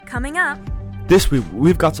Coming up. This week,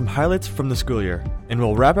 we've got some highlights from the school year, and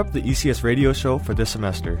we'll wrap up the ECS radio show for this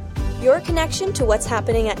semester. Your connection to what's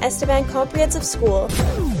happening at Esteban Comprehensive School.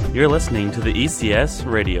 You're listening to the ECS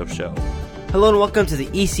radio show. Hello and welcome to the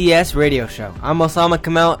ECS radio show. I'm Osama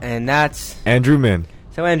Kamel, and that's Andrew Min.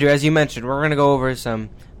 So Andrew, as you mentioned, we're going to go over some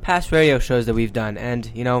past radio shows that we've done.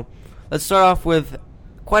 And, let's start off with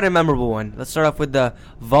quite a memorable one. Let's start off with the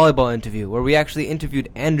volleyball interview, where we actually interviewed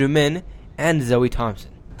Andrew Min and Zoe Thompson.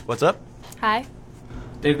 What's up? Hi.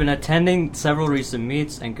 They've been attending several recent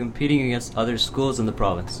meets and competing against other schools in the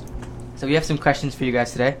province. So we have some questions for you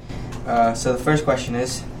guys today. So the first question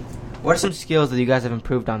is, what are some skills that you guys have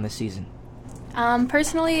improved on this season?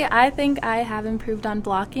 Personally, I think I have improved on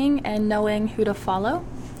blocking and knowing who to follow.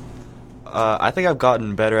 I think I've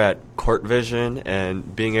gotten better at court vision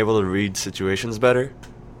and being able to read situations better.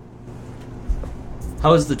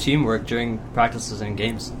 How is the teamwork during practices and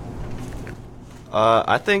games?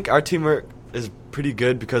 I think our teamwork is pretty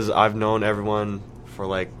good because I've known everyone for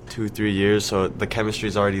like 2-3 years, so the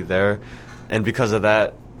chemistry's already there, and because of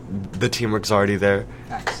that, the teamwork's already there.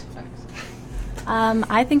 Facts.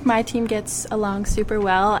 I think my team gets along super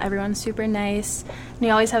well. Everyone's super nice, and we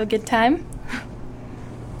always have a good time.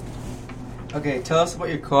 Okay, tell us about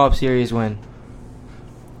your co-op series win.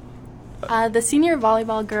 The senior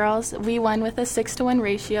volleyball girls, we won with a 6-to-1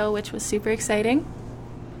 ratio, which was super exciting.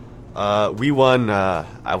 We won,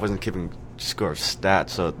 I wasn't keeping score of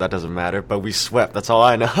stats, so that doesn't matter, but we swept, that's all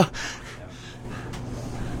I know.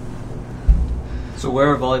 So where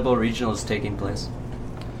are volleyball regionals taking place?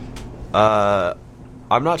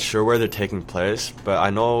 I'm not sure where they're taking place, but I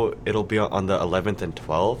know it'll be on the 11th and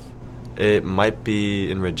 12th. It might be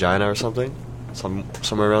in Regina or something,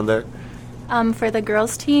 somewhere around there. For the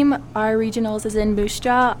girls team, our regionals is in Moose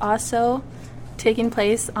Jaw, also taking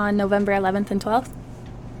place on November 11th and 12th.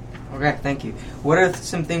 Okay, thank you. What are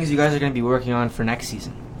some things you guys are going to be working on for next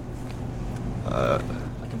season?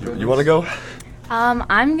 You want to go?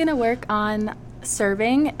 I'm going to work on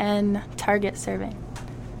serving and target serving.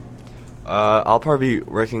 I'll probably be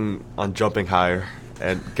working on jumping higher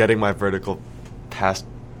and getting my vertical past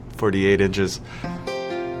 48 inches.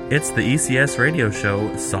 It's the ECS radio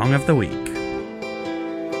show Song of the Week.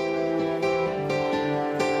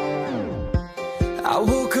 I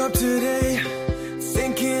woke up today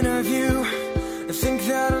thinking of you. I think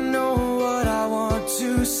that I know what I want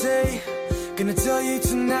to say. Gonna tell you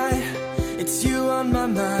tonight, it's you on my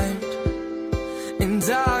mind, and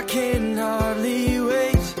I can hardly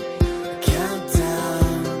wait.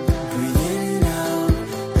 Countdown, breathe in and out,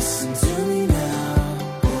 listen to me now.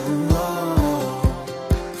 Oh,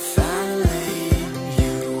 finally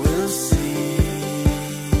you will see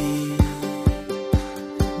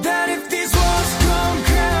that if these walls come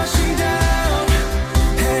crashing down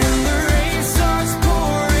and the rain starts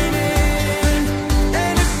pouring in,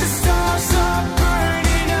 and if the stars are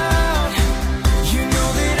burning out, you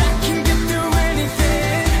know that I can get through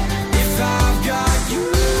anything if I've got you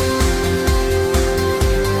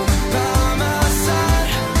by my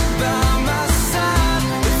side, by my side.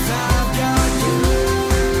 If I've got you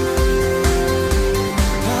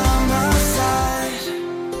by my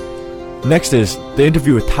side. Next is the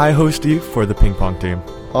interview with Ty Hosty for the ping pong team.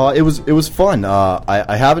 It was fun.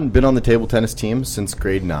 I haven't been on the table tennis team since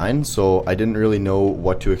grade 9, so I didn't really know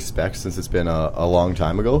what to expect since it's been a long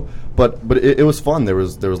time ago. But it was fun. There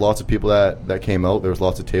was lots of people that came out. There was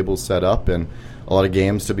lots of tables set up and a lot of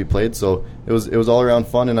games to be played. So it was all around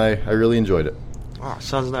fun, and I really enjoyed it. Oh,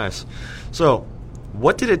 sounds nice. So,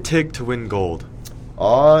 what did it take to win gold?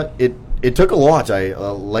 It took a lot.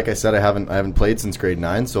 Like I said, I haven't played since grade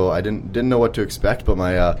 9, so I didn't know what to expect. But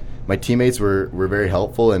my teammates were very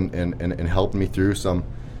helpful and helped me through some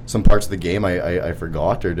parts of the game I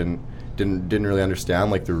forgot or didn't really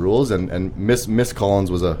understand, like the rules. And Miss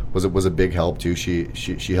Collins was a big help too. She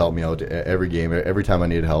helped me out every game. Every time I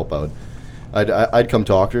needed help, I'd come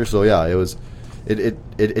talk to her. So yeah,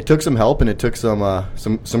 it took some help and it took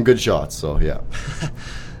some good shots. So yeah.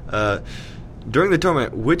 During the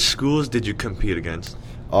tournament, which schools did you compete against?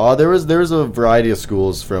 There was a variety of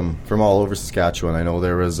schools from all over Saskatchewan. I know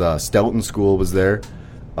there was Stoughton School was there.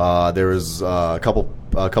 There was a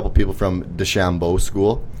couple people from Deschambault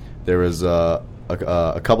School. There was a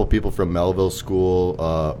couple people from Melville School,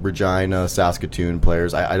 Regina, Saskatoon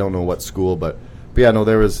players. I don't know what school, but yeah, no,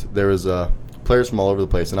 there was players from all over the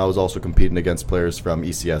place, and I was also competing against players from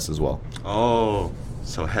ECS as well. Oh.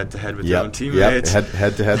 So head-to-head with your own teammates. Yep,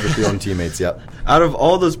 head-to-head with your own teammates, yep. Out of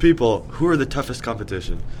all those people, who are the toughest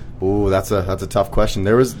competition? Ooh, that's a tough question.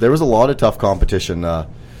 There was a lot of tough competition.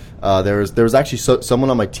 There was actually someone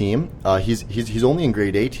on my team. He's only in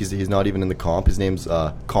grade 8. He's not even in the comp. His name's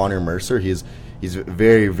Connor Mercer. He's a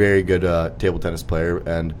very, very good table tennis player,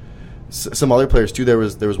 and some other players too. There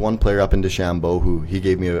was one player up in DeChambeau who he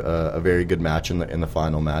gave me a very good match in the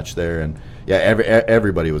final match there, and yeah,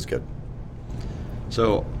 everybody was good.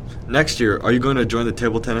 So, next year, are you going to join the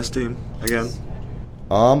table tennis team again?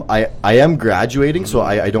 I am graduating, so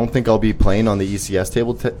I don't think I'll be playing on the ECS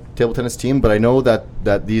table tennis team. But I know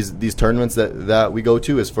that these tournaments that we go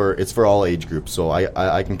to it's for all age groups. So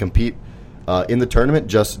I can compete in the tournament,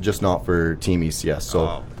 just not for Team ECS.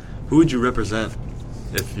 So who would you represent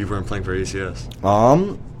if you weren't playing for ECS?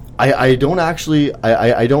 I don't actually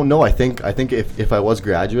I don't know. I think if I was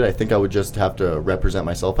graduate, I think I would just have to represent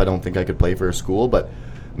myself. I don't think I could play for a school, but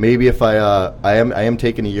maybe if I am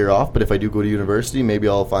taking a year off, but if I do go to university, maybe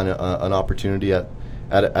I'll find an opportunity at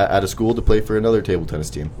a school to play for another table tennis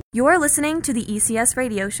team. You're listening to the ECS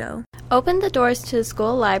radio show. Open the doors to the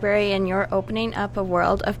school library and you're opening up a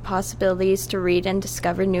world of possibilities to read and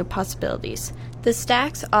discover new possibilities. The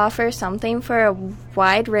stacks offer something for a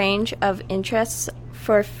wide range of interests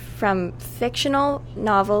from fictional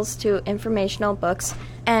novels to informational books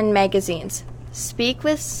and magazines. Speak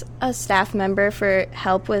with a staff member for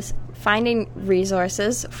help with finding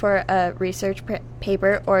resources for a research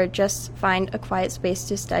paper, or just find a quiet space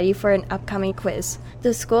to study for an upcoming quiz.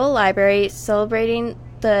 The school library celebrating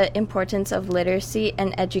the importance of literacy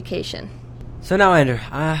and education. So now, Andrew,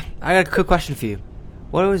 I got a quick question for you.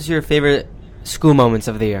 What was your favorite school moments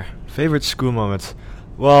of the year? Favorite school moments?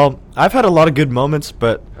 Well, I've had a lot of good moments,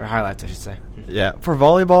 but... Or highlights, I should say. Yeah, for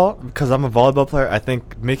volleyball, because I'm a volleyball player, I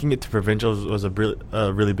think making it to provincials was a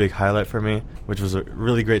really big highlight for me, which was a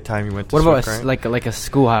really great time. We went to. What about like a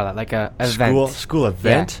school highlight, like a event? School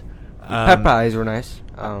event. Yeah. Pep rallies were nice.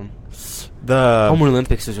 The Homewood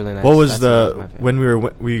Olympics was really nice. What was when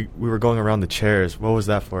we were going around the chairs? What was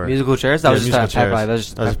that for? Musical chairs. That was just a pep rally. That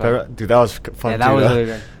was just pep rally. Dude, that was fun. Yeah, that was really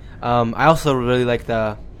good. I also really liked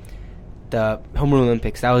the Homewood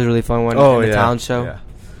Olympics. That was a really fun one. Oh, and the yeah. talent show.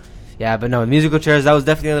 Yeah, but no, the musical chairs, that was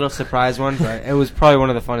definitely a little surprise one, but it was probably one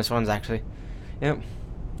of the funnest ones, actually. Yep.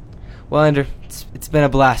 Well, Andrew, it's been a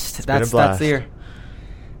blast. That's the year.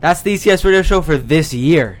 That's the ECS radio show for this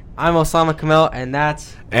year. I'm Osama Kamel, and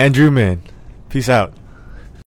that's... Andrew Min. Peace out.